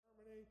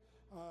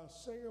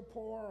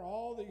Singapore,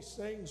 all these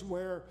things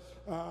where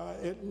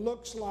it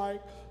looks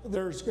like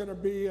there's going to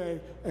be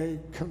a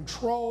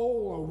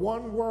control, a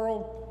one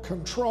world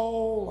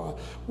control,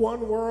 a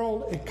one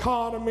world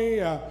economy,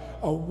 a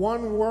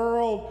one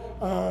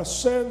world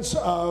sense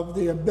of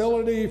the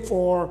ability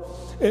for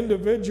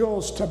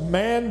individuals to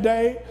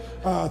mandate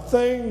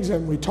things.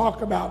 And we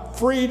talk about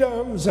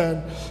freedoms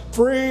and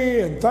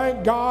free, and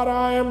thank God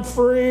I am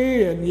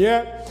free. And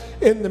yet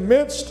in the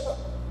midst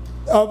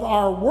of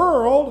our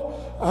world,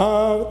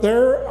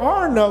 there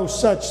are no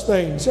such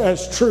things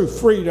as true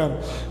freedom.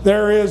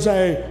 There is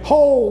a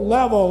whole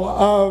level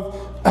of,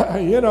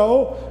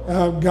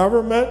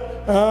 government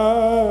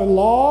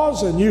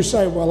laws, and you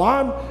say, well,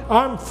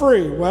 I'm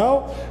free.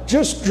 Well,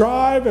 just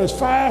drive as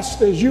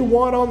fast as you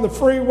want on the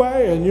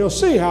freeway, and you'll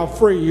see how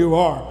free you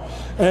are.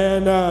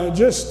 And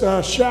just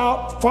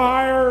shout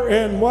fire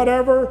in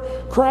whatever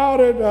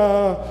crowded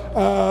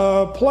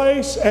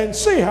place and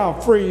see how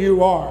free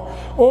you are.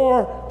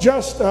 Or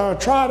just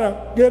try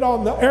to get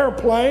on the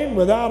airplane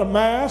without a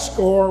mask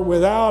or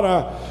without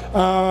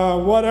a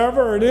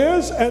whatever it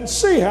is and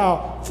see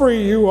how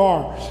free you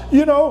are.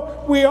 You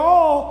know, we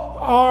all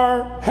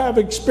have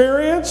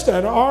experienced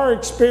and are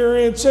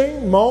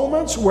experiencing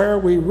moments where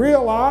we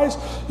realize,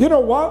 you know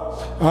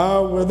what,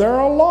 there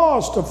are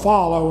laws to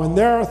follow and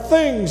there are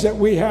things that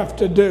we have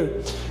to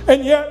do.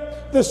 And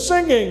yet the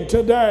singing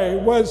today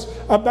was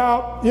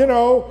about,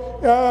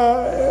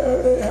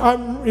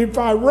 if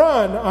I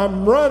run,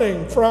 I'm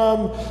running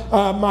from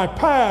my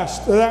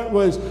past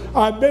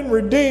I've been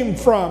redeemed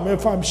from.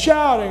 If I'm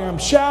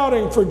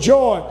shouting for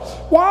joy.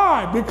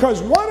 Why?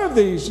 Because one of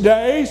these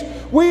days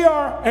we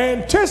are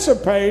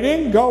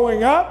anticipating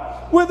going up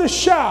with a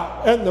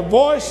shout and the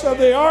voice of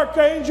the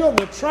archangel and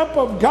the trump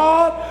of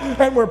God,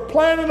 and we're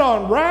planning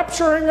on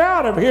rapturing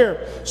out of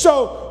here.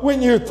 So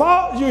when you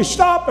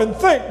stop and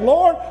think,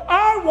 Lord,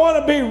 I want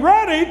to be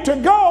ready to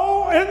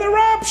go in the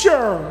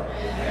rapture.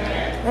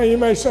 And you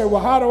may say,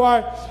 well, how do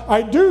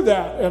I do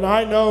that? And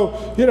I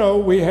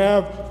know, we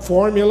have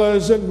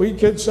formulas, and we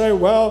could say,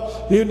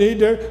 well, you need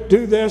to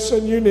do this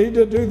and you need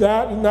to do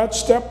that, and that's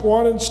step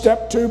 1 and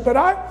step 2. But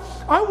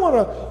I want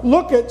to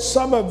look at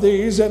some of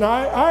these, and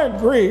I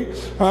agree.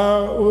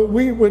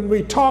 When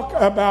we talk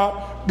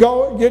about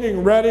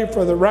getting ready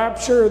for the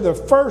rapture, the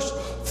first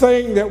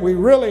thing that we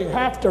really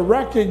have to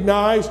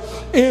recognize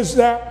is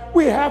that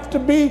we have to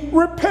be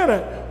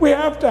repentant. We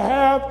have to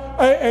have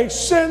a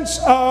sense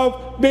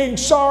of being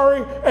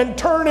sorry and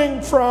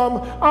turning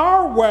from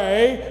our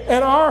way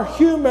and our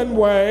human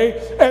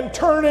way and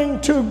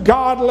turning to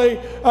godly,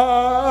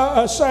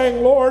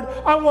 saying, Lord,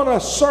 I want to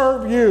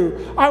serve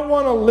you. I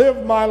want to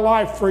live my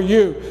life for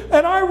you.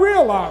 And I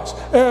realize,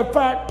 in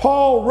fact,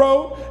 Paul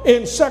wrote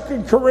in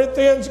 2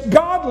 Corinthians,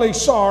 godly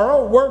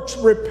sorrow works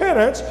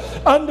repentance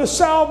unto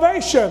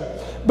salvation,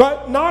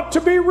 but not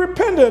to be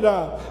repented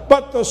of.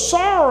 But the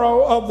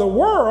sorrow of the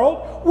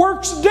world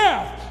works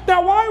death.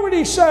 Now, why would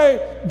he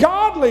say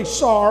godly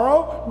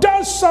sorrow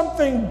does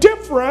something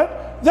different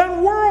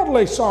than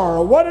worldly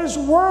sorrow? What is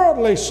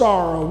worldly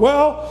sorrow?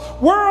 Well,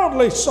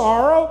 worldly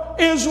sorrow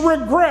is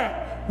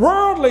regret.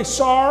 Worldly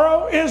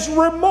sorrow is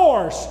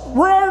remorse.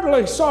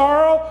 Worldly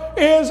sorrow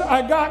is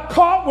I got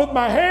caught with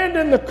my hand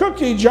in the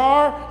cookie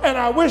jar and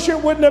I wish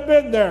it wouldn't have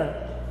been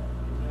there.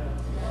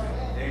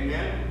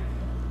 Amen.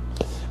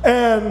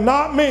 And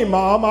not me,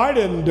 Mom, I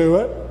didn't do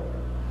it.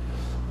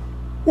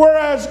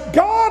 Whereas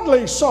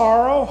godly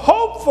sorrow,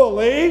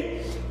 hopefully,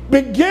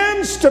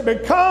 begins to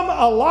become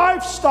a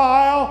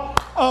lifestyle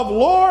of,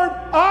 Lord,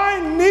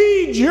 I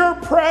need your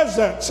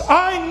presence.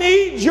 I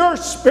need your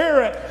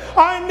spirit.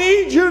 I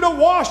need you to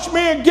wash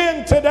me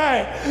again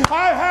today.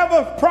 I have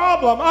a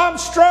problem. I'm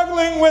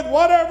struggling with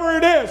whatever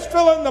it is.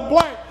 Fill in the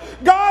blank.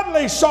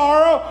 Godly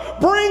sorrow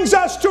brings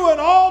us to an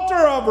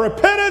altar of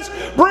repentance,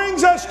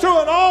 brings us to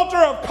an altar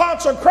of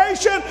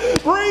consecration,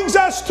 brings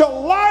us to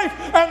life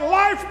and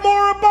life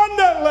more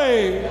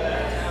abundantly.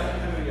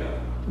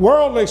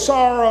 Worldly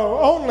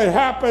sorrow only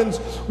happens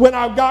when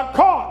I've got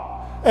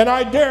caught. And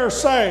I dare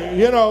say,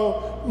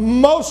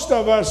 most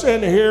of us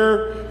in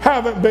here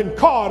haven't been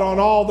caught on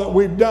all that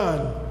we've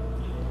done.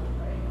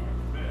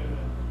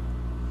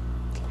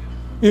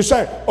 You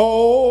say,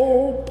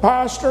 oh,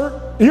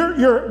 Pastor,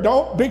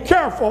 don't be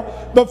careful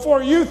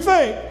before you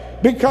think,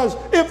 because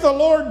if the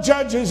Lord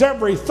judges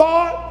every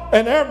thought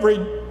and every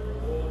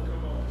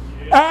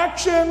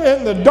action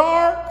in the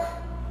dark,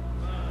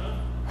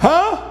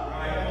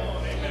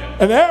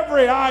 and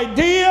every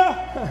idea,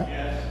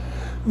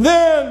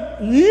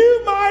 then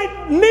you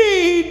might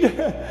need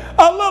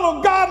a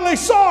little godly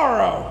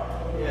sorrow.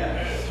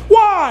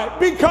 Why?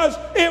 Because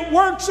it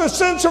works a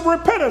sense of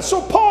repentance.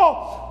 So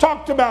Paul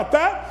talked about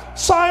that.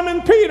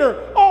 Simon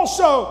Peter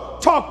also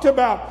talked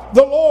about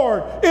the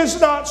Lord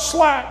is not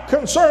slack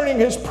concerning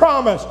his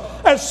promise,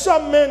 as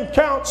some men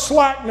count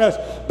slackness,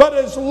 but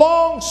is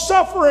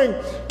long-suffering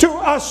to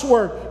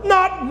usward,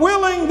 not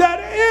willing that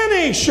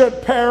any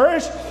should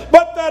perish,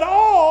 but that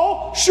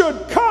all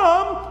should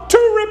come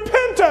to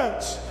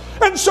repentance.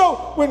 And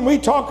so when we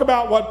talk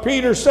about what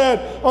Peter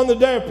said on the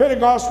day of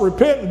Pentecost,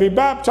 repent and be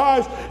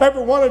baptized,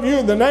 every one of you,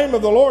 in the name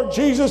of the Lord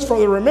Jesus for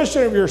the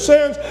remission of your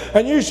sins,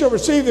 and you shall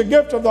receive the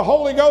gift of the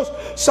Holy Ghost.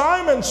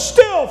 Simon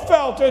still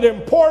felt it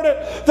important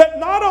that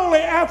not only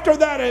after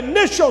that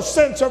initial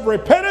sense of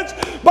repentance,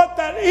 but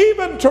that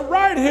even to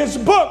write his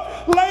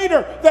book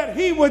later, that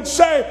he would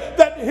say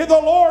that the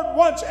Lord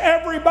wants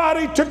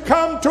everybody to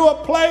come to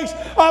a place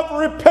of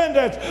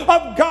repentance,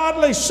 of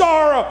godly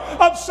sorrow,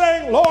 of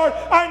saying, Lord,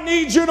 I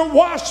need you to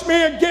wash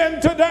me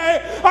again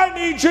today. I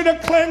need you to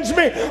cleanse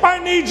me. I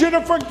need you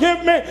to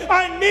forgive me.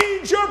 I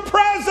need your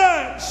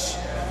presence.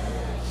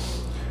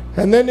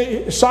 And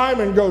then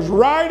Simon goes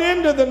right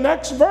into the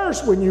next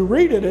verse. When you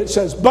read it, it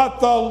says, but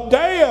the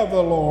day of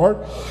the Lord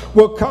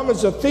will come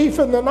as a thief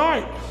in the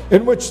night,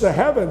 in which the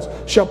heavens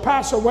shall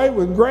pass away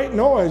with great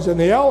noise, and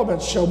the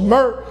elements shall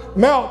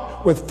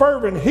melt with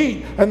fervent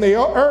heat, and the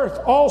earth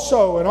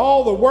also and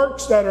all the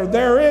works that are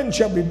therein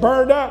shall be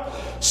burned up.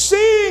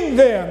 Seeing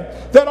then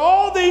that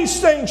all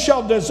these things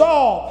shall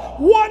dissolve,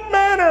 what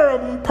manner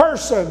of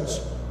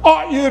persons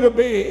ought you to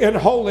be in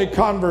holy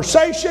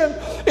conversation,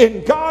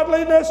 in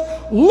godliness,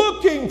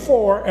 looking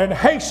for and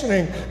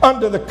hastening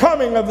unto the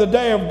coming of the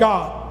day of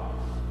God?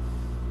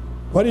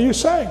 What are you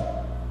saying?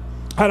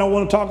 I don't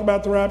want to talk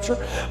about the rapture.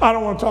 I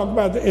don't want to talk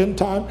about the end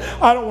time.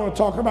 I don't want to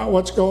talk about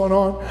what's going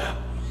on.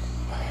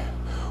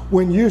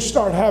 When you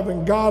start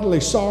having godly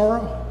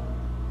sorrow,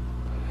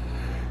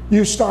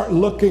 you start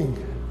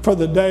looking for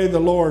the day the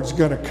Lord's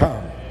going to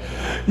come.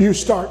 You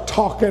start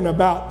talking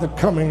about the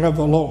coming of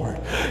the Lord.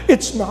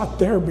 It's not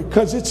there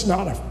because it's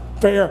not a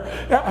fair,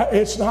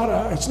 it's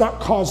not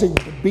causing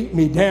to beat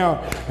me down.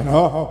 And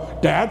oh,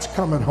 Dad's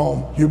coming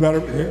home. You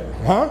better,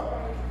 huh?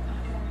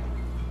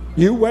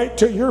 You wait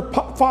till your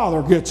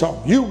father gets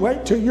home. You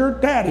wait till your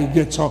daddy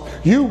gets home.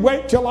 You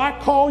wait till I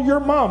call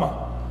your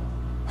mama.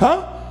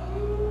 Huh?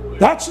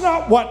 That's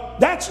not what,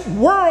 that's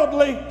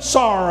worldly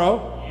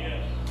sorrow.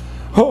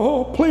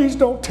 Oh, please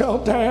don't tell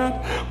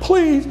Dad.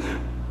 Please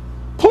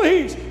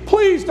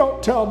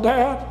don't tell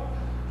Dad.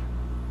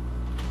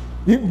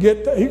 You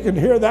can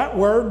hear that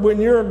word when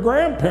you're a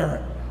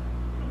grandparent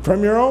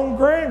from your own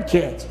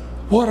grandkids.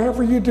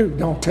 Whatever you do,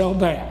 don't tell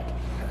Dad.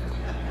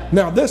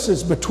 Now this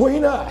is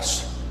between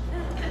us.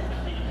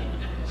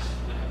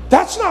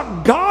 That's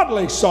not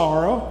godly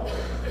sorrow.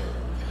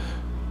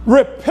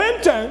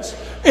 Repentance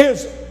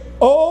is,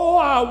 oh,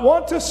 I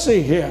want to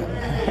see him.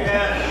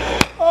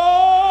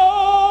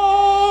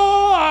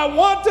 Oh, I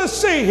want to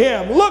see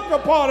him. Look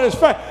upon his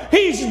face.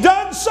 He's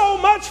done so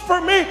much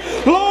for me.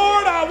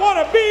 Lord, I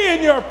want to be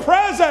in your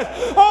presence.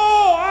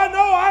 Oh, I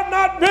know I've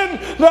not been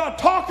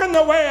talking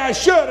the way I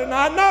should, and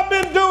I've not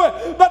been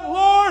doing, but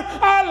Lord,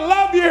 I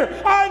love you.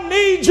 I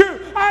need you.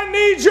 I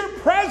need your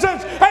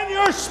presence and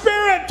your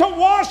spirit to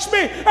wash me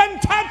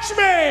and touch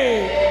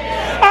me.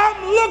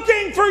 I'm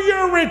looking for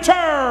your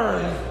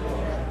return.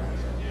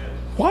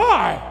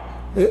 Why?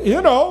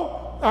 You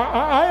know,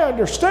 I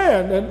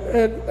understand,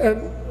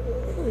 and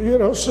you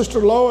know, Sister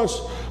Lois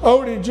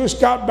Odie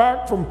just got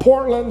back from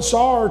Portland,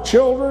 saw her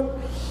children,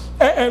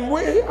 and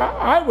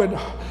I would,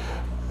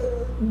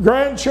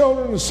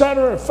 grandchildren,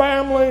 etc.,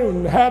 family,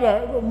 and had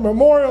a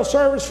memorial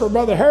service for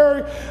Brother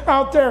Harry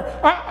out there.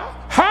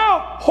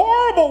 How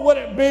horrible would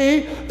it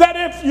be that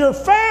if your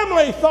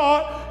family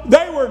thought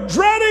they were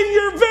dreading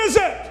your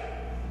visit?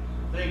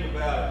 Think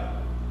about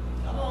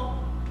it. Come on.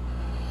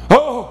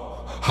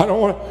 Oh, I don't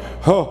want to.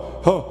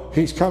 Oh,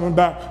 he's coming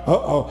back.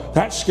 Oh,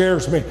 that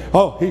scares me.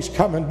 Oh, he's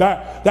coming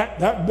back.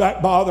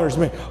 That bothers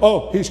me.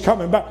 Oh, he's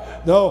coming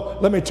back. No,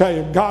 let me tell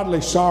you, godly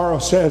sorrow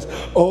says,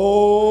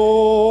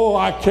 oh,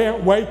 I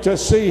can't wait to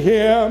see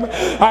him.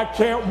 I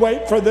can't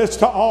wait for this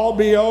to all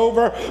be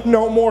over.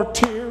 No more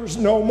tears,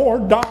 no more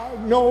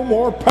dying, no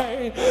more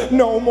pain,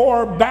 no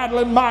more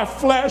battling my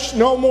flesh,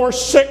 no more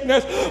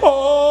sickness.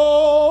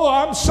 Oh,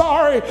 I'm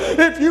sorry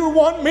if you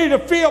want me to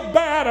feel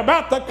bad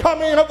about the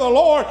coming of the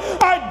Lord.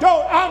 I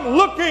don't. I'm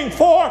looking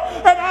for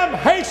and I'm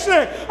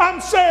hastening. I'm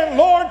saying,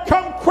 Lord,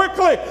 come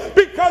quickly,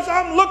 because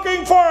I'm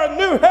looking for a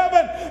new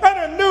heaven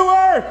and a new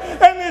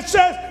earth. And it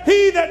says,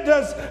 he that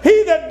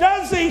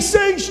does these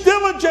things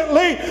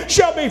diligently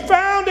shall be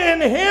found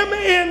in him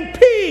in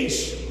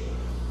peace.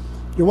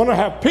 You want to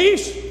have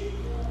peace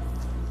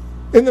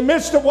in the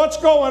midst of what's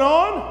going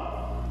on?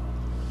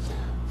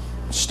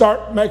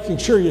 Start making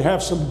sure you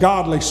have some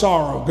godly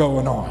sorrow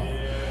going on.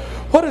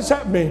 What does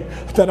that mean?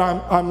 That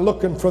I'm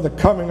looking for the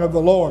coming of the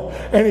Lord.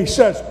 And he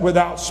says,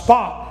 without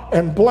spot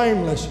and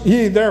blameless,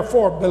 ye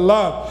therefore,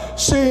 beloved,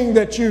 seeing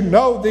that you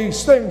know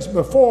these things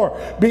before,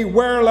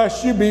 beware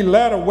lest you be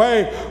led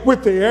away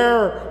with the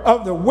error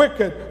of the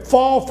wicked,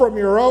 fall from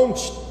your own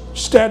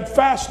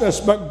steadfastness,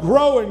 but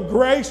grow in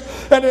grace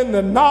and in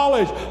the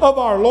knowledge of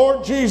our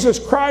Lord Jesus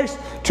Christ.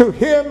 To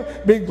him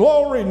be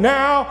glory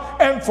now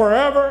and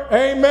forever.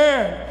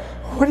 Amen.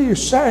 What are you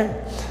saying?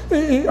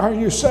 Are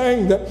you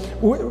saying that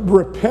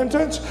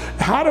repentance?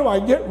 How do I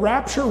get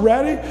rapture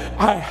ready?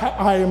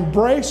 I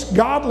embrace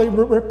godly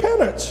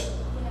repentance.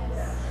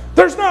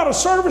 There's not a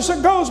service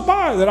that goes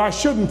by that I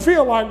shouldn't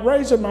feel like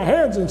raising my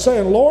hands and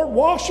saying, Lord,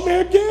 wash me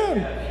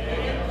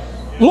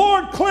again.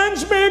 Lord,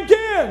 cleanse me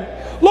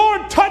again.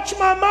 Lord, touch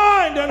my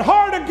mind and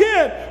heart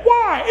again.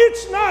 Why?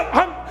 It's not,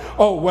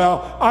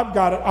 I've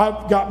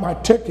got my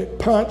ticket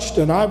punched,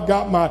 and I've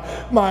got my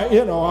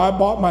I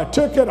bought my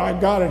ticket,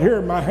 I've got it here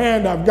in my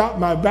hand, I've got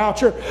my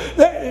voucher.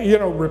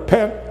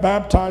 Repent,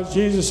 baptize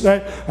Jesus'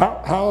 name,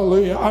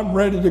 hallelujah, I'm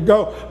ready to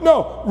go.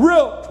 No,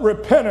 real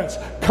repentance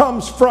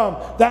comes from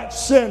that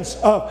sense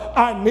of,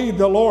 I need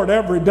the Lord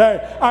every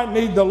day. I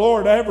need the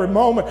Lord every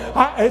moment.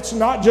 It's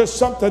not just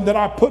something that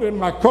I put in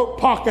my coat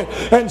pocket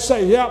and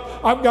say, yep,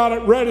 I've got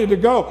it ready to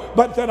go,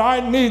 but that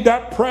I need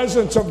that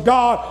presence of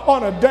God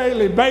on a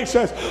daily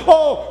basis.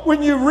 Oh,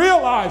 when you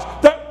realize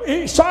that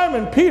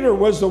Simon Peter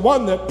was the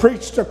one that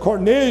preached to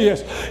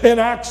Cornelius in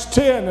Acts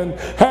 10 and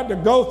had to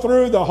go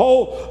through the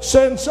whole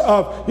sense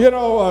of,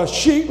 a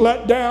sheet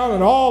let down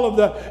and all of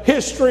the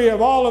history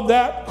of all of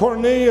that.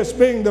 Cornelius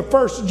being the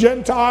first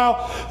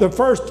Gentile, the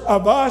first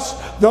of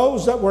us,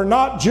 those that were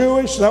not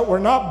Jewish, that were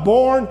not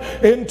born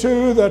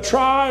into the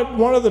tribe,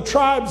 one of the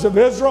tribes of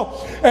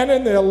Israel. And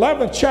in the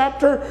 11th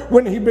chapter,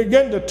 when he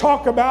began to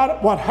talk about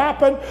it, what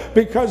happened,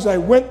 because they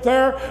went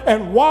there,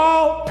 and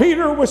while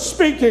Peter was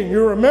speaking,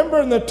 you remember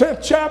in the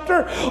 10th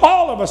chapter,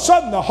 all of a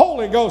sudden the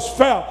Holy Ghost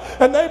fell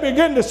and they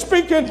began to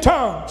speak in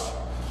tongues.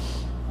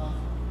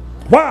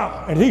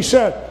 Wow. And he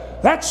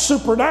said, that's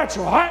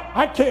supernatural.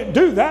 I can't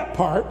do that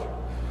part.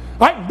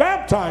 I can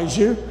baptize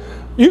you.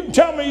 You can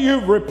tell me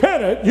you've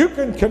repented. You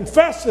can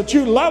confess that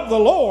you love the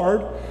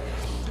Lord.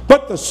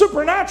 But the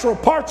supernatural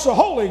part's the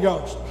Holy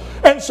Ghost.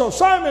 And so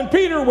Simon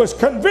Peter was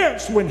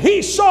convinced when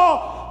he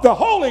saw the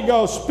Holy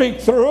Ghost speak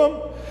through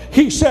him.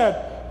 He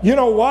said, you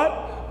know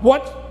what?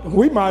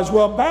 We might as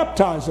well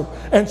baptize them.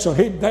 And so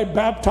they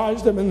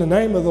baptized them in the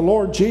name of the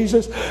Lord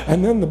Jesus.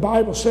 And then the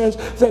Bible says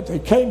that they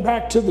came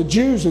back to the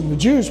Jews, and the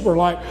Jews were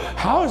like,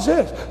 how is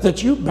it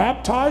that you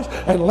baptize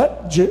and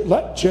let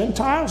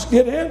Gentiles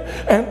get in?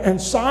 And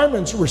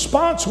Simon's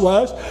response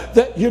was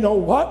that, you know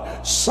what?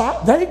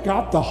 They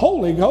got the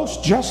Holy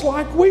Ghost just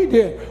like we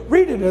did.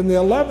 Read it in the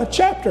 11th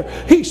chapter.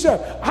 He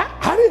said,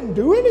 I didn't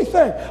do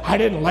anything. I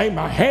didn't lay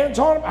my hands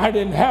on them. I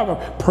didn't have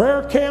a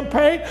prayer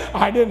campaign.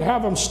 I didn't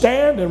have them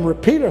stand and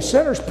repeat a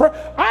sinner's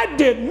prayer. I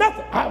did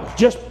nothing. I was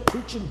just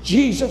preaching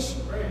Jesus.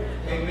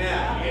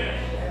 Amen.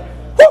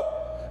 Woo!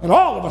 And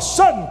all of a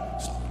sudden,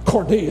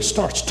 Cornelius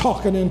starts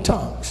talking in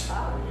tongues.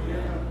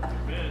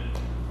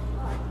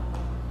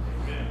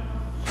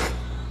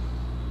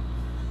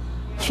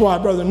 That's why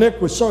Brother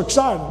Nick was so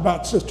excited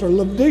about Sister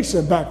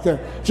Lavdisa back there.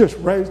 Just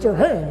raised her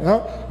hand.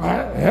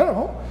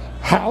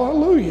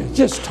 Hallelujah.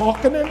 Just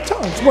talking in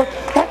tongues. Well,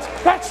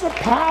 that's the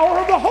power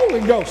of the Holy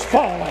Ghost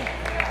falling.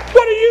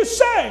 What are you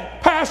saying,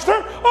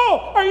 Pastor?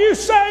 Oh, are you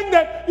saying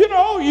that, you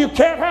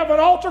can't have an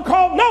altar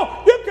call?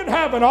 No, you can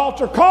have an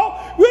altar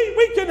call.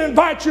 We can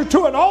invite you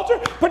to an altar,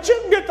 but you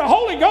can get the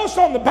Holy Ghost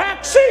on the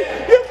back seat.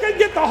 You can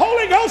get the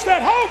Holy Ghost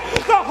at home.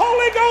 The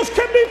Holy Ghost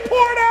can be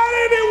poured out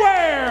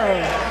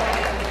anywhere.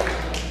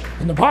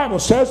 And the Bible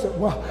says that,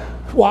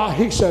 while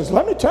he says,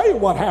 let me tell you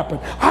what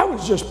happened. I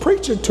was just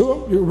preaching to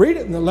them. You read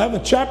it in the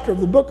 11th chapter of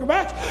the book of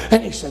Acts.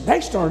 And he said,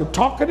 they started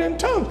talking in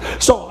tongues.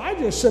 So I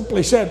just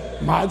simply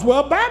said, might as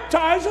well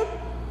baptize them.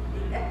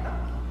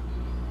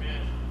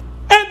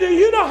 And do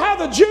you know how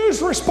the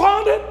Jews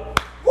responded?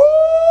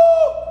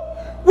 Woo!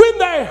 When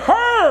they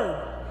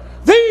heard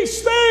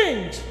these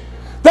things,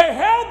 they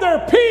held their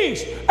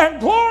peace and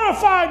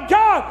glorified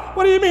God.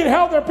 What do you mean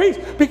held their peace?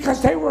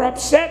 Because they were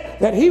upset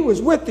that he was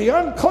with the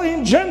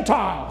unclean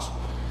Gentiles.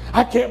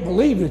 I can't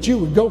believe that you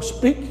would go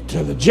speak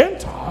to the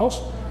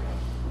Gentiles.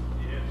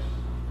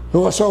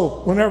 Yes.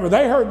 So whenever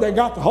they heard they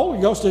got the Holy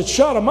Ghost, it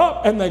shut them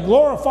up, and they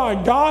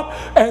glorified God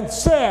and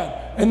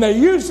said, and they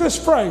used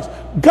this phrase,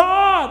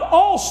 God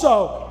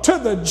also to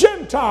the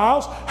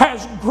Gentiles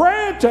has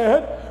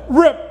granted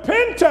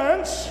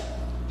repentance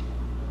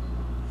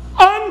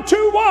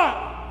unto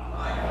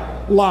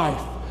what?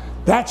 Life.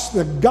 That's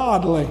the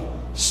godly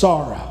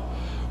sorrow.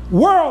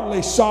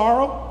 Worldly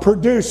sorrow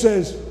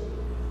produces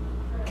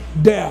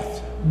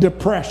death,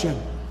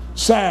 depression,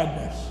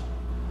 sadness.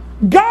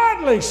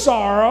 Godly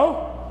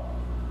sorrow,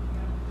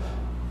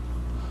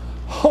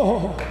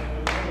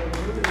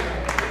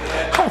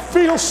 I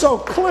feel so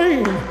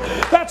clean.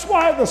 That's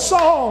why the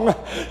song,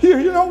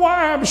 you know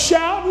why I'm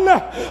shouting?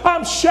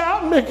 I'm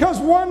shouting because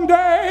one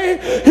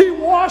day he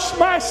washed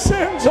my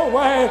sins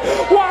away.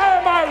 Why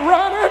am I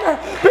running?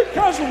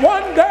 Because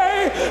one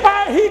day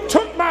he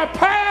took my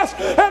past,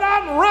 and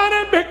I'm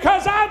running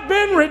because I've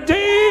been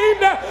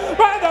redeemed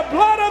by the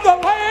blood of the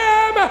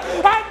Lamb.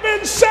 I've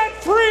been set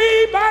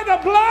free by the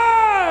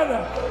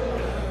blood.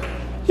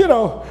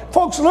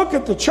 Folks look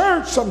at the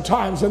church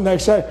sometimes and they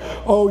say,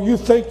 oh, you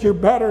think you're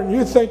better, and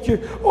you think you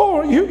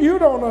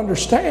don't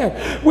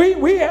understand.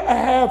 We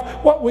have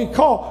what we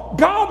call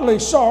godly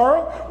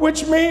sorrow,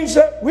 which means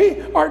that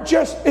we are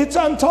it's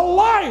unto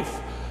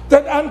life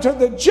that unto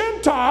the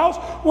Gentiles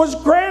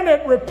was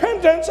granted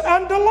repentance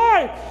unto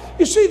life.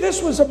 You see,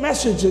 this was a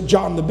message that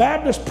John the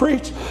Baptist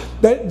preached.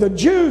 That the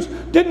Jews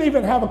didn't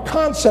even have a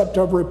concept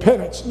of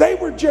repentance. They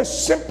were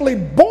just simply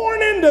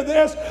born into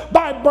this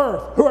by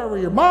birth. Whoever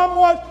your mom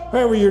was,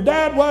 whoever your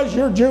dad was,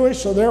 you're Jewish,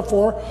 so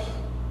therefore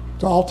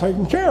it's all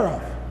taken care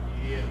of.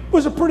 It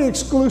was a pretty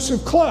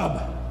exclusive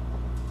club.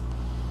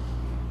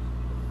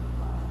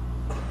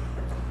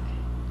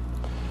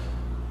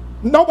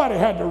 Nobody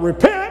had to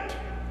repent.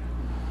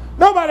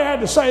 Nobody had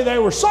to say they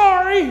were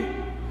sorry.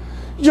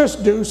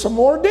 Just do some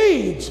more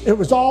deeds. It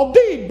was all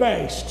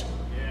deed-based.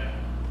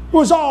 It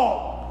was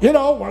all,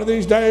 one of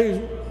these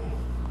days,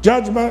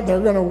 judgment, they're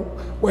going to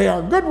weigh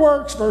our good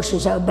works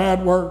versus our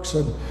bad works,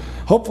 and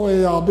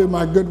hopefully I'll do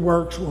my good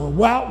works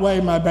will outweigh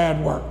my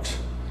bad works.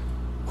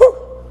 Whew.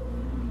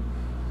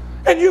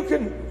 And you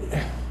can,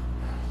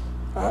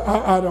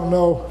 I don't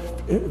know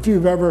if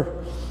you've ever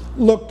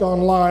looked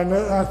online,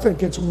 I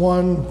think it's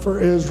One for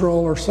Israel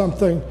or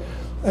something.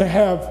 They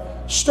have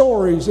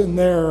stories in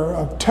there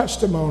of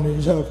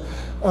testimonies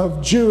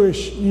of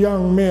Jewish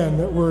young men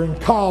that were in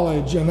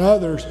college and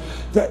others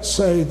that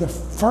say the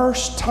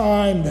first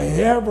time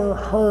they ever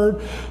heard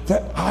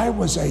that I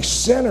was a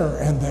sinner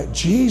and that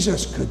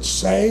Jesus could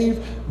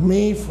save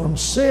me from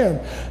sin.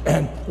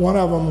 And one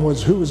of them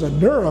was who was a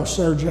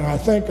neurosurgeon. I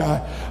think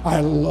I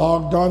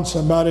logged on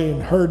somebody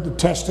and heard the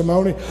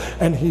testimony,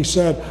 and he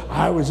said,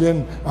 I was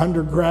in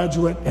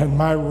undergraduate and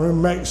my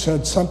roommate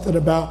said something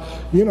about,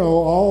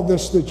 all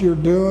this that you're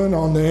doing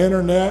on the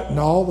internet and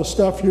all the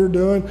stuff you're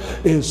doing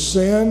is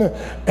sin.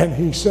 And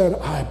he said,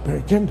 I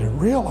begin to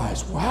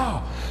realize,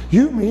 wow,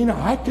 you mean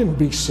I can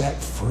be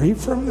set free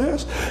from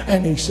this?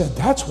 And he said,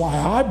 that's why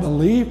I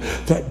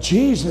believe that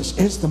Jesus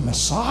is the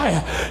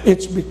Messiah.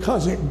 It's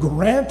because it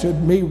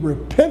granted me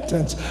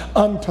repentance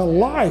unto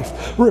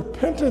life.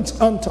 Repentance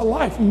unto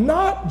life,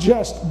 not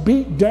just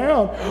beat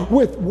down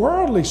with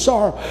worldly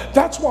sorrow.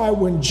 That's why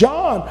when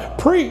John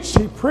preached,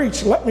 he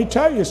preached, let me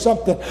tell you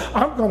something,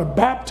 I'm going to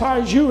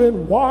baptize you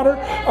in water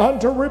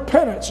unto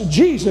repentance.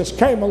 Jesus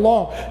came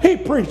along. He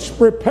preached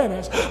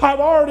repentance. I've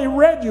already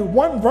read you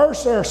one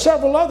verse. There are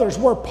several others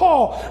where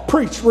Paul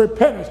preached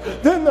repentance.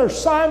 Then there's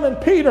Simon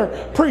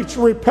Peter preached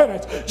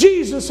repentance.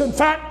 Jesus, in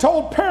fact,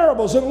 told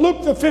parables in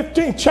Luke the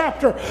 15th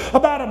chapter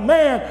about a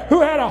man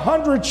who had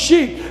 100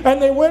 sheep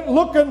and they went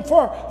looking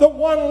for the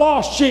one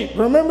lost sheep.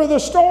 Remember the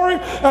story?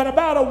 And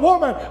about a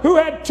woman who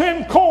had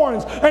 10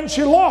 coins and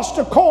she lost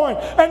a coin,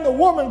 and the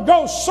woman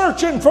goes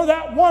searching for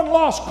that one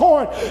lost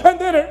coin. And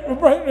then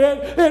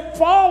it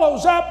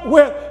follows up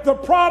with the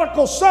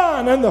prodigal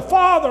son and the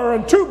father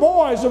and two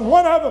boys, and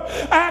one of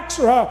them acts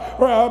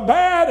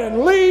bad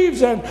and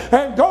leaves and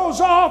goes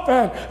off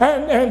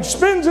and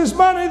spends his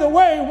money the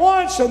way he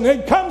wants, and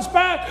then comes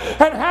back,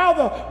 and how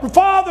the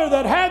father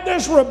that had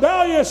this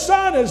rebellious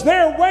son is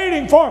there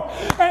waiting for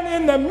him. And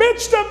in the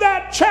midst of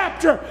that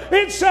chapter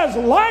it says,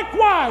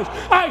 likewise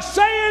I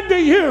say unto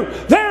you,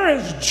 there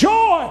is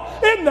joy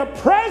in the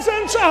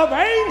presence of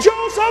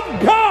angels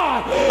of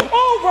God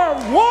over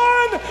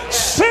one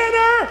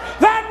sinner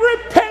that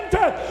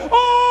repenteth.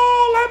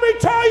 Oh, let me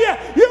tell you,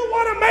 you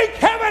want to make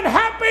heaven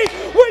happy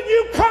when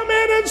you come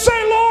in and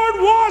say, Lord,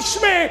 wash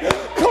me,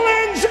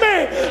 cleanse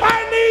me.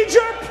 I need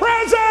your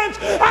presence.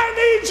 I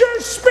need your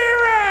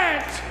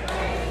spirit.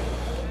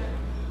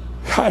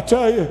 I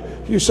tell you,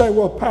 you say,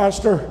 well,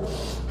 Pastor,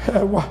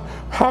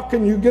 how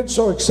can you get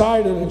so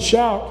excited and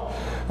shout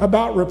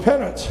about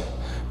repentance?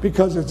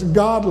 Because it's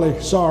godly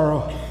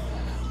sorrow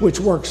which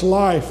works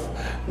life,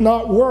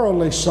 not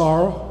worldly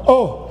sorrow.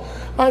 Oh,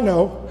 I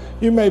know.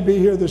 You may be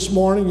here this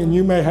morning and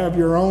you may have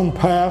your own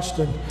past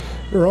and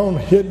your own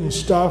hidden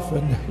stuff,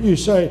 and you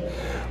say,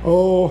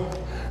 oh,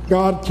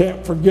 God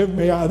can't forgive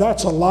me.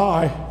 That's a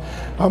lie.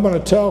 I'm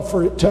going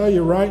to tell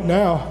you right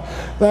now,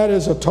 that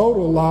is a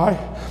total lie.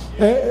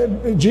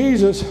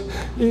 Jesus,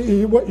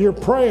 what you're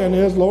praying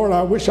is, Lord,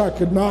 I wish I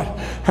could not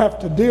have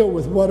to deal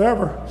with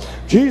whatever.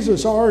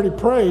 Jesus already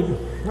prayed,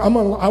 I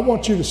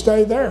want you to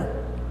stay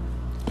there.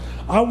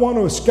 I want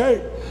to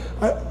escape.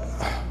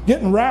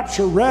 Getting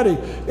rapture ready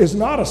is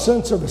not a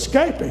sense of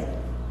escaping.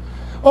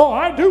 Oh,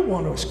 I do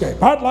want to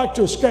escape. I'd like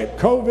to escape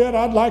COVID.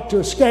 I'd like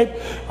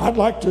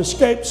to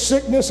escape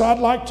sickness. I'd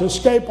like to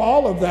escape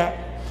all of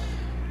that.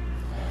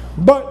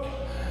 But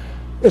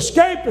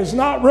escape is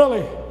not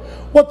really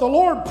what the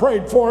Lord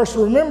prayed for us.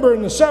 Remember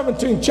in the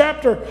 17th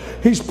chapter,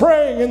 he's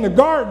praying in the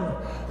garden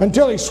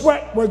until his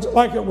sweat was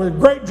like it were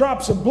great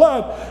drops of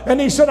blood.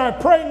 And he said, I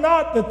pray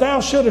not that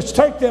thou shouldest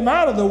take them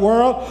out of the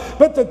world,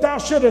 but that thou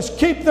shouldest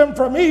keep them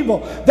from evil.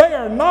 They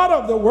are not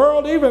of the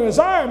world, even as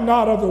I am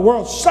not of the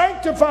world.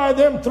 Sanctify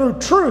them through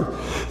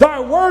truth. Thy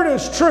word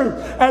is truth.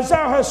 As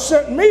thou hast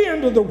sent me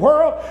into the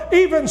world,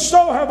 even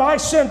so have I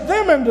sent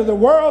them into the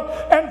world.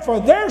 And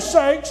for their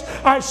sakes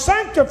I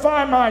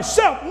sanctify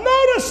myself.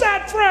 Notice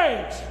that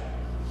phrase.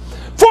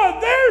 For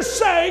their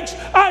sakes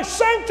I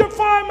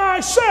sanctify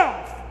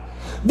myself,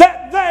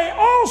 that they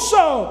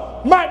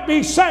also might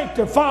be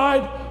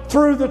sanctified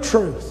through the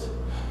truth.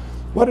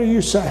 What are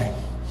you saying?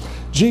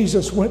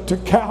 Jesus went to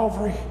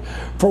Calvary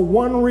for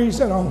one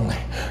reason only.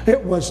 It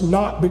was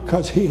not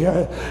because he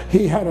had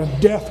a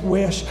death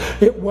wish.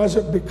 It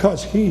wasn't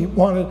because he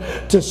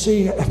wanted to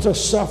see to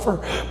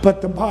suffer.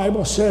 But the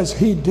Bible says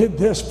he did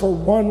this for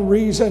one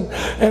reason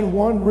and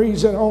one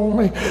reason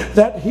only,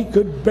 that he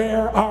could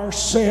bear our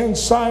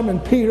sins. Simon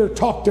Peter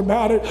talked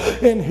about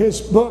it in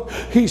his book.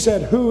 He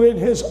said, who in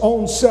his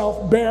own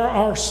self bare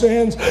our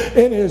sins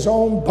in his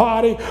own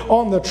body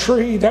on the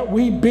tree, that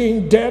we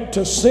being dead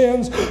to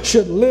sins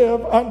should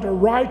live unto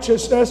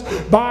righteousness,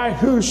 by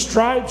whose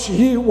stripes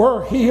ye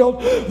were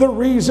healed. The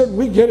reason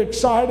we get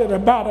excited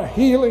about a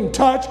healing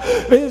touch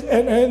is,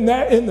 and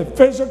that in the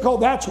physical,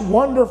 that's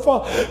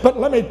wonderful. But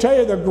let me tell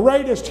you, the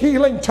greatest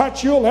healing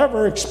touch you'll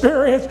ever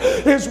experience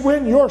is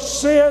when your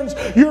sin-sick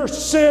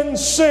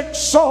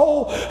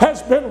soul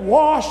has been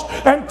washed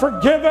and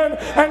forgiven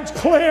and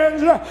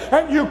cleansed,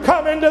 and you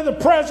come into the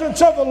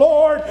presence of the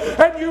Lord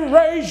and you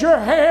raise your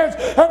hands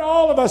and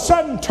all of a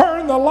sudden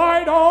turn the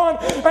light on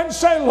and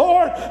say,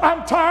 Lord,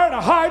 I'm tired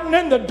of hiding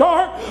in the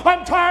dark.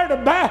 I'm tired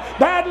of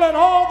battling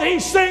all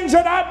these things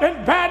that I've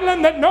been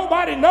battling that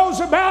nobody knows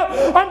about.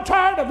 I'm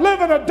tired of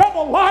living a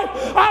double life.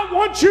 I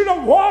want you to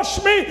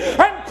wash me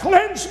and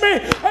cleanse me,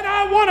 and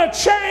I want to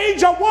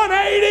change a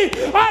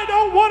 180. I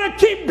don't want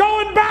to keep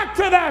going back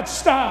to that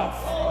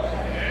stuff.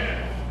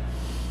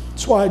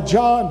 That's why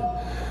John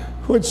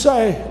would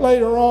say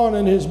later on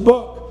in his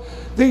book,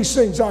 these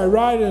things I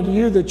write unto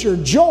you that your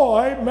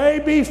joy may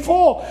be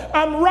full.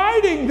 I'm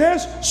writing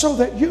this so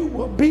that you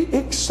will be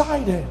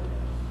excited.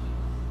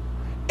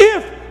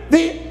 If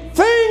the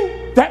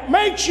thing that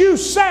makes you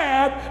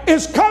sad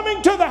is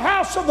coming to the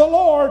house of the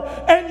Lord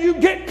and you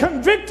get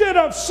convicted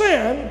of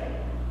sin,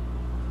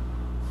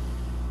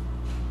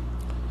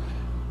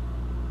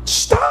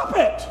 stop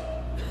it.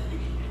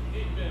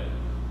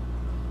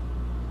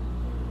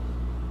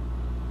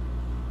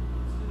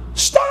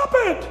 Stop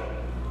it.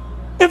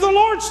 If the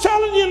Lord's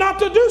telling you not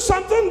to do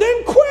something,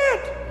 then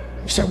quit.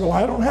 You say, well,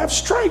 I don't have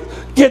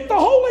strength. Get the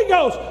Holy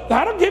Ghost.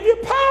 That'll give you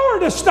power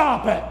to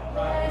stop it.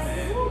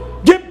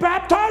 Get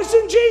baptized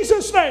in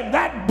Jesus' name.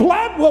 That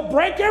blood will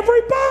break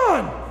every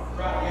bond.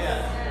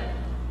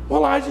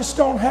 Well, I just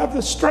don't have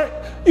the strength.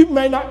 You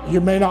may not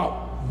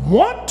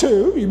want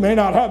to. You may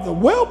not have the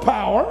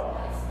willpower.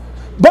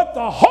 But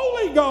the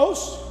Holy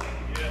Ghost,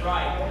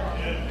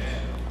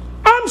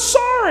 I'm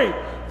sorry.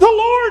 The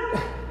Lord,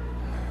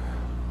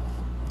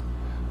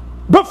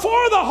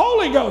 before the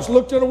Holy Ghost,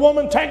 looked at a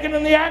woman taken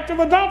in the act of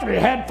adultery,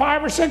 had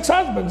 5 or 6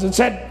 husbands, and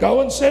said,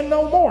 go and sin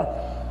no more.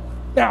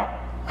 Now,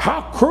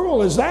 how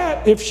cruel is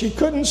that if she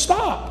couldn't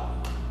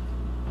stop?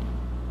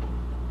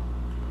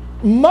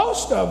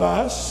 Most of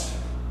us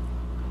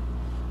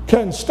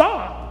can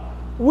stop.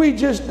 We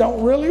just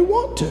don't really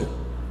want to.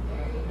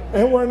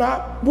 And we're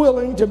not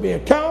willing to be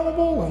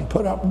accountable and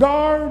put up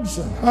guards.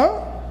 And,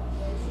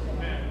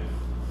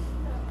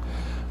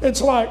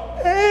 It's like,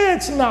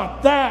 it's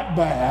not that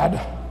bad.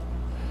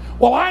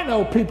 Well, I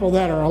know people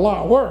that are a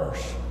lot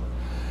worse.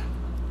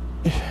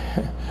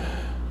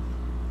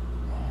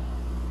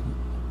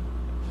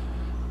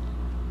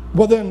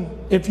 Well, then,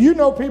 if you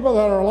know people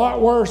that are a lot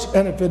worse,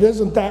 and if it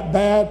isn't that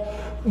bad,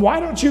 why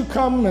don't you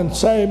come and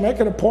say, make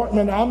an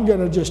appointment, I'm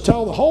going to just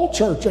tell the whole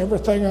church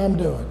everything I'm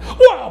doing.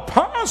 Well,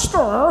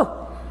 Pastor,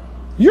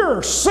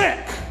 you're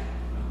sick.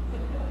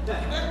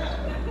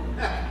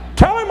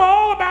 Tell him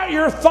all about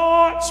your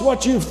thoughts,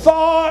 what you've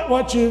thought,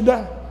 what you've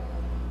done.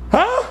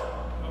 Huh?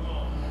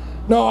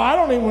 No, I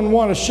don't even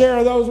want to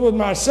share those with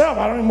myself.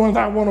 I don't even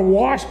want to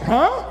wash.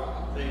 Huh?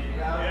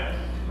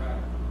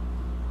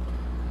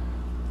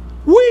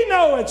 We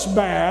know it's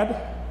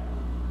bad,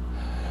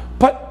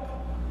 but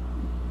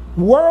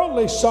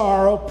worldly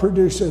sorrow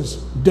produces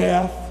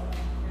death,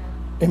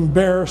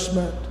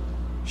 embarrassment,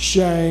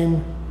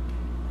 shame.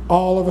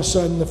 All of a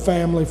sudden the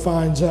family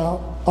finds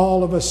out.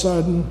 All of a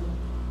sudden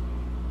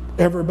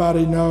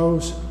everybody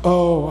knows.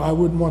 Oh, I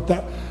wouldn't want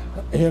that.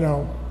 You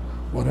know,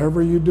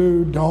 whatever you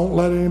do, don't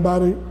let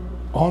anybody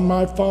on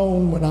my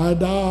phone when I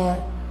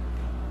die.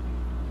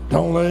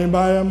 Don't let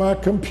anybody on my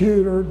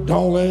computer.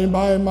 Don't let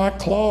anybody in my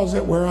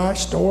closet where I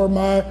store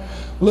my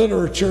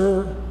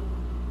literature.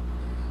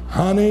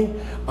 Honey,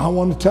 I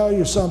want to tell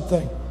you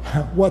something.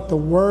 What the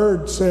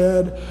Word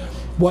said,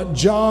 what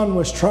John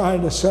was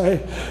trying to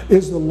say,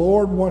 is the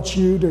Lord wants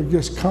you to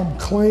just come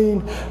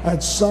clean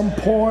at some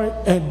point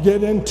and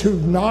get into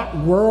not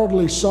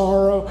worldly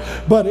sorrow,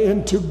 but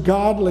into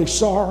godly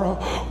sorrow,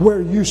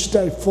 where you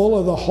stay full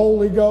of the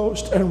Holy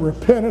Ghost and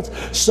repentance,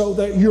 so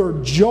that your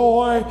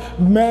joy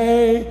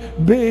may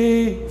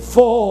be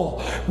full.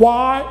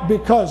 Why?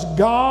 Because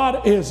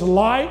God is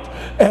light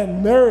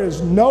and there is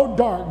no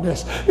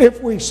darkness.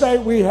 If we say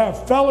we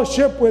have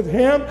fellowship with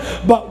Him,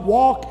 but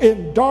walk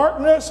in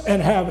darkness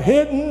and have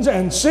hidden hiddens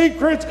and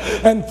secrets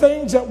and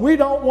things that we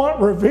don't want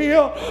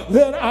revealed,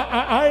 then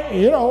I'm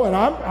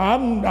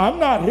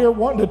not here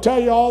wanting to tell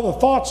you all the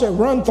thoughts that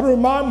run through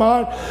my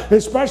mind,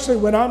 especially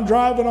when I'm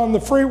driving on the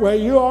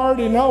freeway. You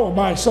already know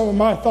some of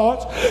my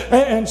thoughts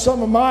and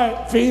some of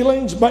my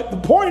feelings, but the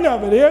point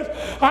of it is,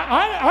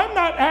 I'm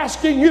not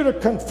asking you to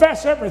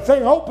confess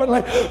everything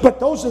openly, but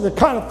those are the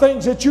kind of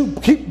things that you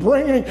keep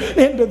bringing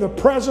into the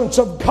presence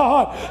of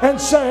God and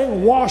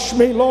saying, wash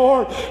me,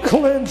 Lord,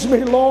 cleanse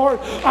me, Lord.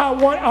 I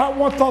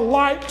want the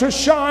light to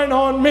shine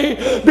on me,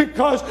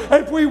 because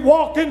if we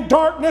walk in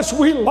darkness,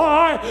 we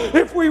lie.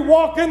 If we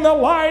walk in the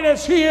light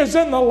as He is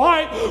in the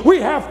light, we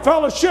have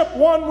fellowship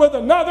one with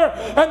another,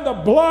 and the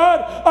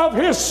blood of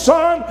His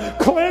Son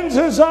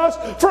cleanses us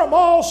from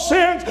all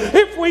sins.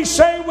 If we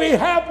say we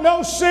have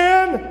no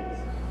sin,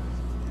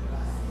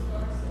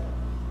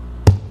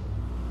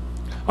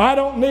 I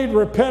don't need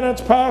repentance,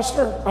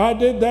 Pastor. I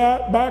did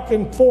that back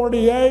in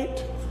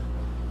 48.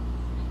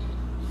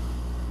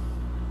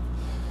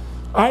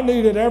 I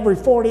need it every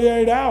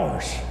 48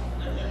 hours.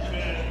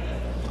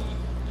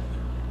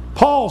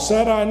 Paul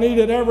said I need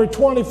it every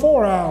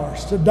 24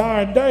 hours to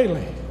die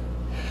daily.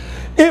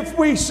 If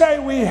we say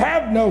we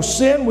have no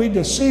sin, we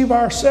deceive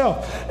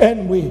ourselves,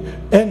 and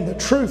the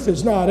truth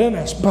is not in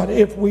us. But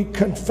if we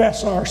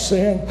confess our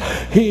sin,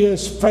 He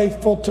is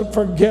faithful to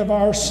forgive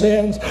our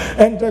sins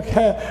and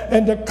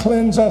to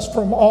cleanse us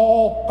from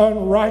all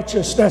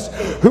unrighteousness.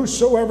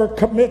 Whosoever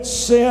commits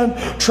sin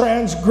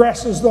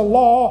transgresses the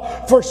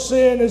law, for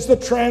sin is the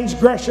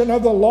transgression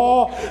of the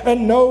law.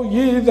 And know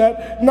ye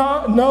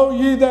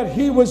that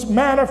He was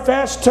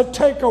manifest to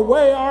take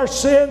away our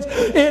sins.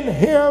 In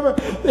Him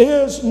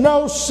is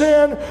no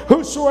sin.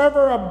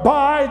 Whosoever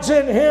abides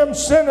in Him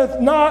sinneth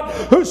not.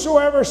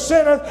 Whosoever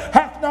sinneth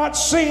hath not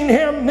seen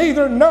Him,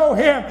 neither know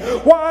Him.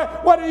 Why?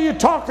 What are you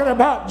talking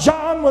about?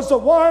 John was the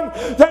one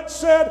that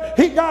said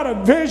he got a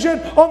vision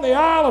on the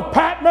Isle of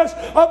Patmos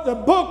of the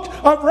book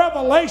of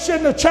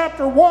Revelation, the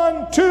chapter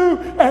 1, 2,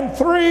 and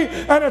 3,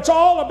 and it's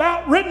all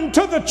about written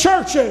to the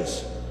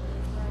churches.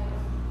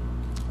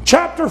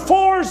 Chapter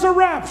 4 is the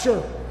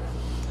rapture.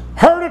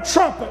 Heard a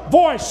trumpet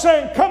voice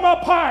saying, come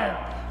up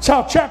higher. That's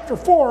how chapter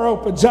 4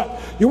 opens up.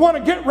 You want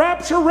to get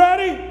rapture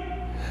ready?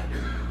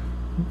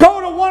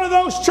 Go to one of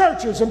those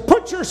churches and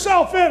put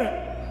yourself in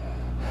it.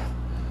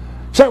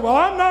 Say, well,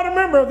 I'm not a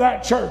member of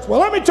that church. Well,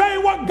 let me tell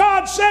you what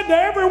God said to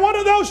every one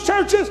of those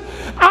churches.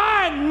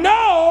 I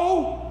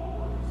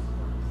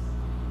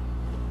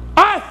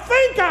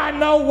think I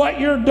know what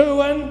you're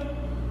doing.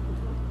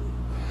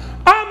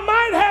 I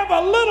might have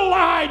a little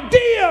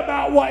idea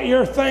about what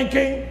you're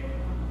thinking.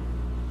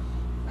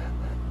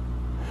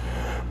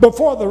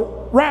 Before the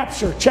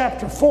rapture,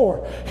 chapter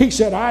 4, He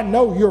said, I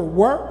know your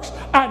works.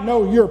 I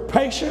know your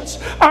patience.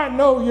 I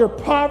know your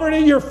poverty,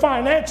 your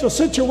financial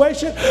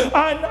situation.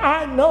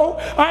 I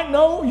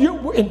know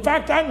you. In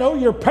fact, I know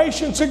your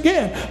patience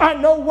again. I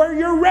know where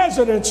your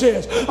residence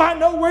is. I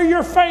know where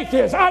your faith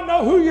is. I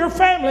know who your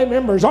family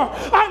members are.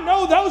 I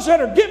know those that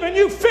are giving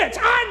you fits.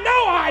 I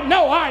know.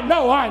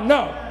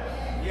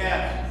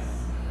 Yes.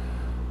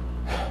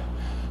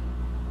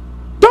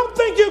 Don't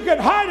think you can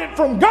hide it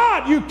from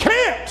God. You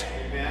can't.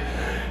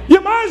 You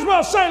might as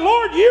well say,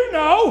 Lord, you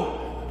know,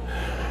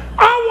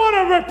 I want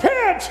to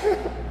repent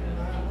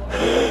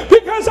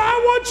because I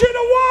want you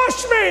to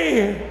wash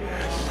me.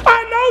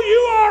 I know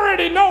you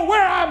already know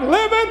where I'm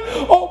living.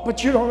 Oh,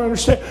 but you don't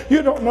understand.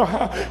 You don't know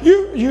how.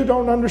 You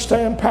don't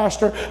understand,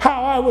 Pastor,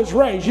 how I was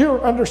raised. You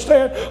don't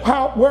understand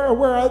how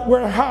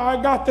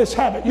I got this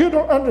habit. You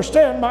don't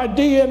understand my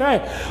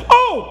DNA.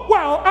 Oh,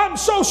 well, I'm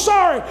so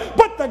sorry.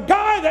 But the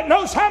guy that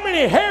knows how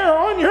many hair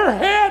on your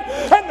head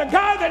and the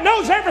guy that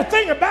knows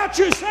everything about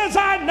you says,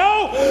 I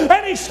know.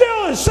 And he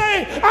still is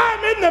saying,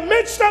 I'm in the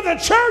midst of the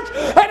church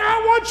and I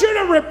want you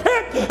to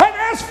repent and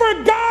ask for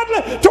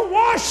God to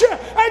wash you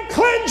and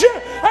cleanse you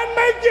and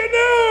make you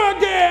new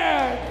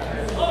again.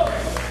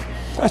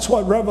 That's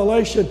what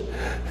Revelation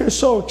is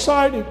so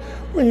exciting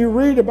when you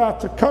read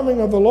about the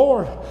coming of the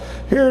Lord.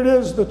 Here it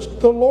is,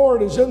 the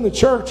Lord is in the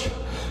church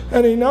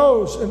and He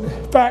knows. In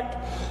fact,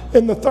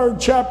 in the 3rd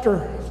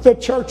chapter, the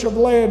church of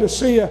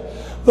Laodicea,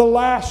 the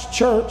last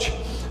church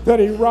that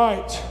he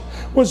writes,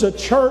 was a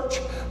church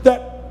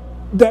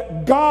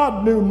that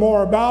God knew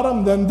more about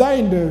them than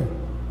they knew.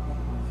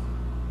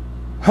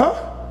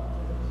 Huh?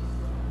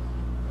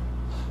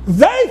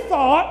 They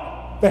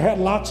thought they had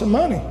lots of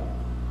money.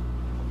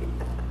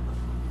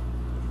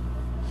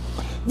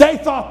 They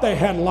thought they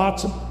had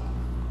lots of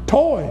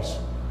toys,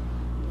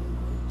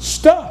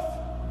 stuff.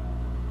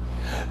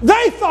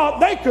 They thought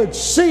they could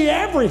see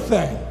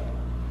everything.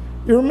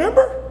 You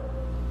remember?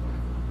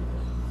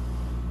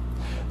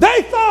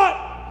 They thought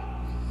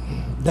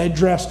they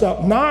dressed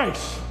up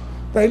nice.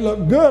 They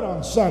looked good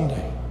on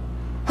Sunday.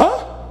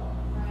 Huh?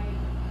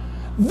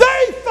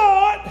 They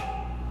thought,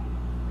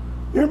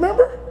 you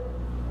remember?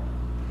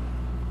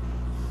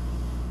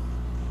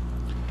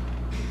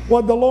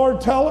 What did the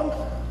Lord tell them?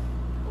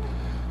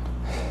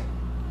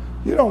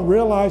 You don't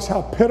realize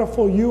how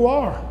pitiful you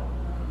are.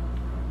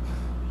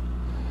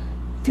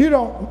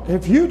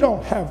 If you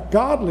don't have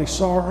godly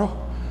sorrow,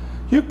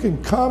 you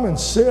can come and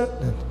sit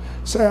and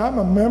say, I'm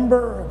a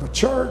member of a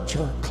church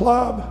or a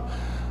club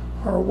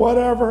or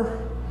whatever.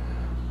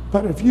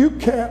 But if you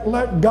can't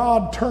let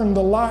God turn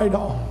the light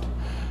on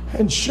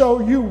and show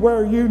you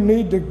where you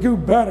need to do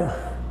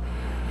better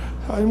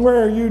and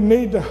where you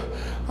need to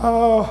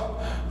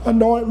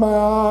anoint my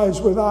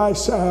eyes with eye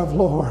salve,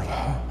 Lord.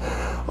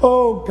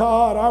 Oh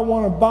God, I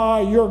want to buy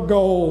your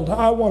gold.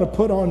 I want to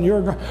put on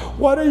your gold.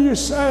 What are you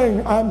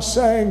saying? I'm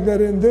saying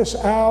that in this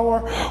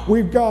hour,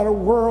 we've got a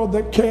world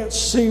that can't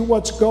see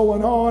what's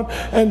going on.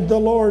 And the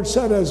Lord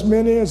said, as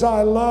many as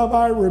I love,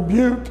 I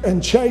rebuke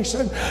and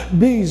chasten.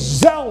 Be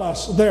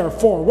zealous,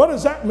 therefore. What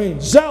does that mean?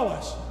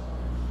 Zealous.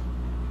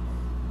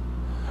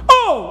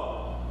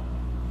 Oh,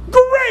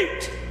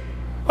 great!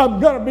 I'm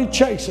going to be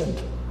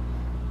chastened.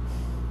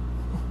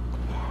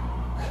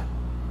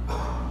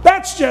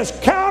 That's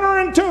just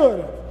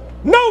counterintuitive.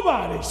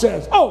 Nobody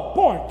says, oh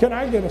boy, can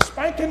I get a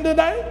spanking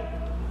today?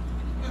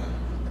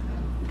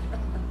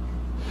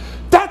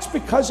 That's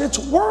because it's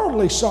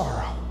worldly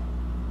sorrow.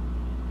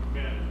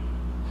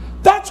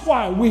 That's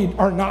why we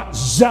are not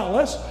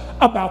zealous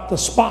about the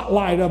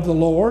spotlight of the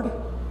Lord.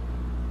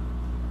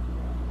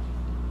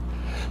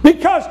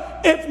 Because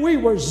if we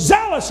were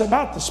zealous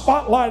about the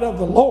spotlight of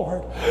the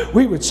Lord,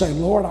 we would say,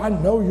 Lord, I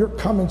know you're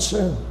coming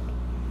soon.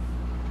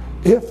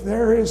 If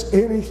there is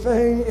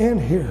anything in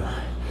here,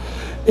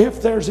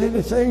 if there's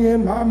anything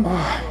in my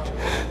mind,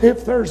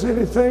 if there's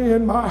anything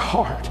in my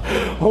heart,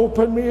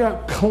 open me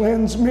up,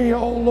 cleanse me,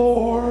 oh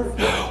Lord,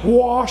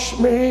 wash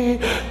me,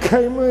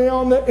 clean me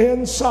on the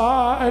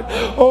inside.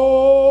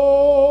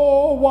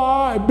 Oh,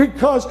 why?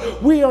 Because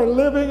we are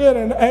living in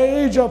an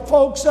age of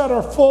folks that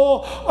are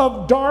full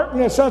of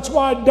darkness. That's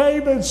why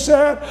David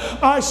said,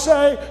 I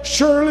say,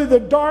 surely the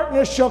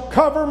darkness shall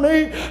cover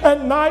me,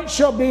 and night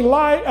shall be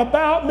light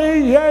about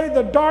me. Yea,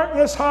 the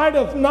darkness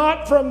hideth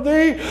not from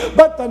thee,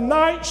 but the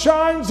night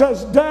shines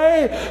as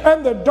day,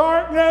 and the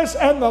darkness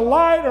and the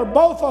light are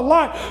both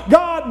alike.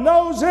 God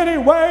knows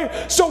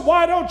anyway, so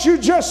why don't you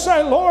just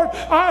say, Lord,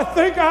 I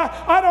think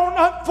I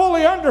don't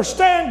fully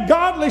understand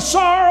godly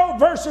sorrow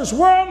versus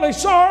worldly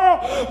sorrow,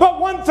 but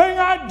one thing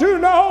I do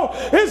know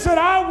is that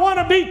I want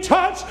to be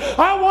touched,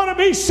 I want to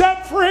be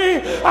set free,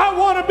 I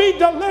want to be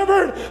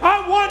delivered,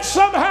 I want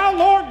somehow,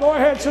 Lord, go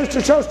ahead, Sister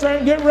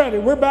Showstand, get ready.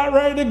 We're about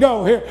ready to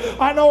go here.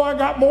 I know I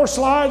got more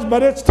slides,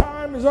 but it's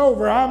time is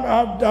over.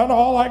 I've done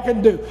all I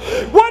can do.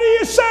 What are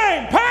you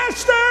saying,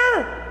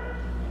 Pastor?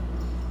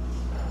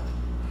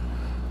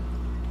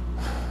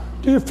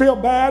 Do you feel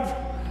bad?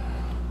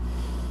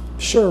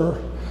 Sure.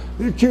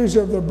 The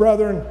accuser of the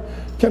brethren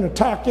can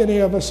attack any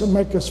of us and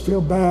make us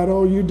feel bad.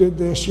 Oh, you did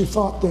this, you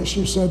thought this,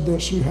 you said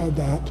this, you had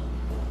that.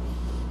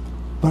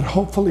 But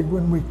hopefully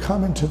when we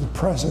come into the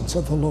presence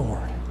of the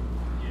Lord,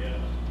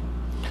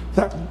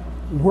 that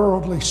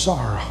worldly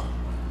sorrow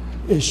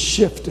is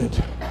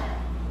shifted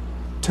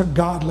to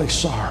godly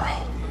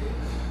sorrow.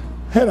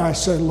 And I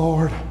say,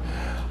 Lord,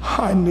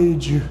 I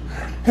need you.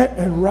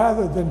 And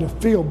rather than to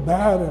feel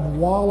bad and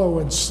wallow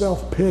in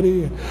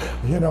self-pity,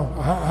 you know,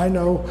 I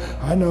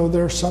know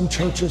there are some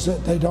churches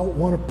that they don't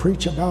want to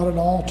preach about an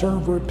altar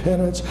of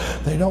repentance.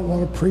 They don't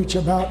want to preach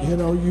about, you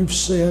know, you've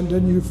sinned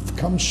and you've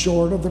come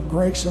short of the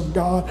grace of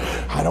God.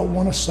 I don't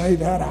want to say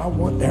that. I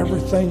want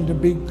everything to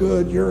be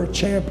good. You're a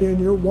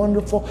champion. You're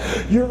wonderful.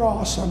 You're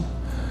awesome.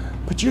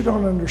 But you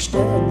don't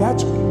understand.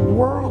 That's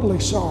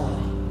worldly sorrow.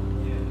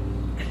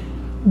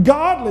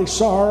 Godly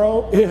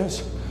sorrow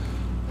is,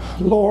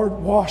 Lord,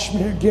 wash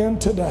me again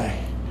today.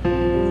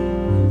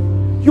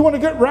 You want to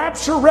get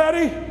rapture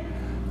ready?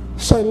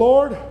 Say,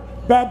 Lord,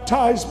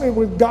 baptize me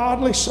with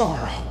godly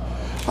sorrow.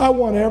 I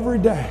want every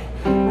day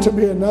to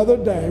be another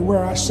day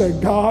where I say,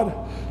 God,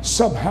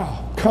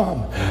 somehow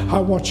come. I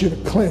want you to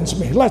cleanse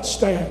me. Let's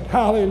stand.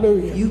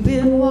 Hallelujah. You've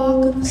been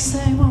walking the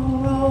same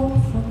old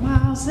road for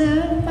miles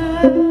and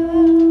miles.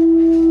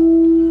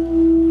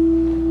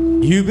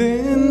 You've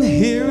been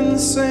hearing the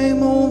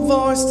same old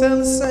voice tell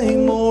the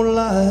same old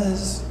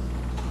lies.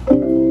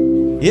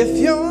 If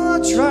you're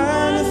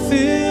trying to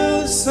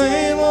fill the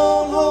same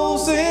old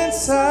holes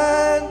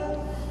inside,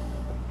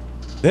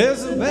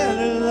 there's a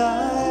better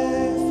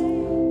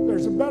life.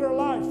 There's a better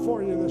life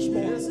for you this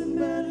morning. There's a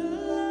better